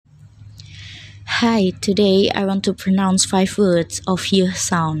Hi, today I want to pronounce 5 words of Y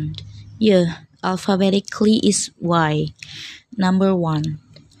sound. Y alphabetically is Y. Number 1.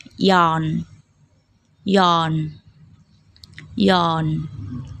 Yawn, yawn, yawn.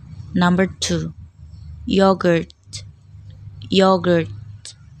 Number 2. Yogurt, yogurt,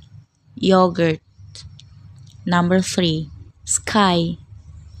 yogurt. Number 3. Sky,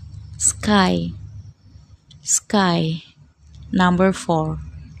 sky, sky. Number 4.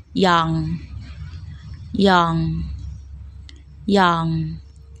 Young, young, young.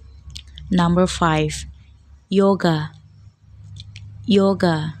 Number 5. Yoga,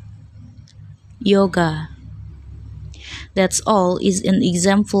 yoga, yoga. That's all is an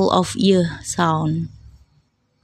example of Y sound.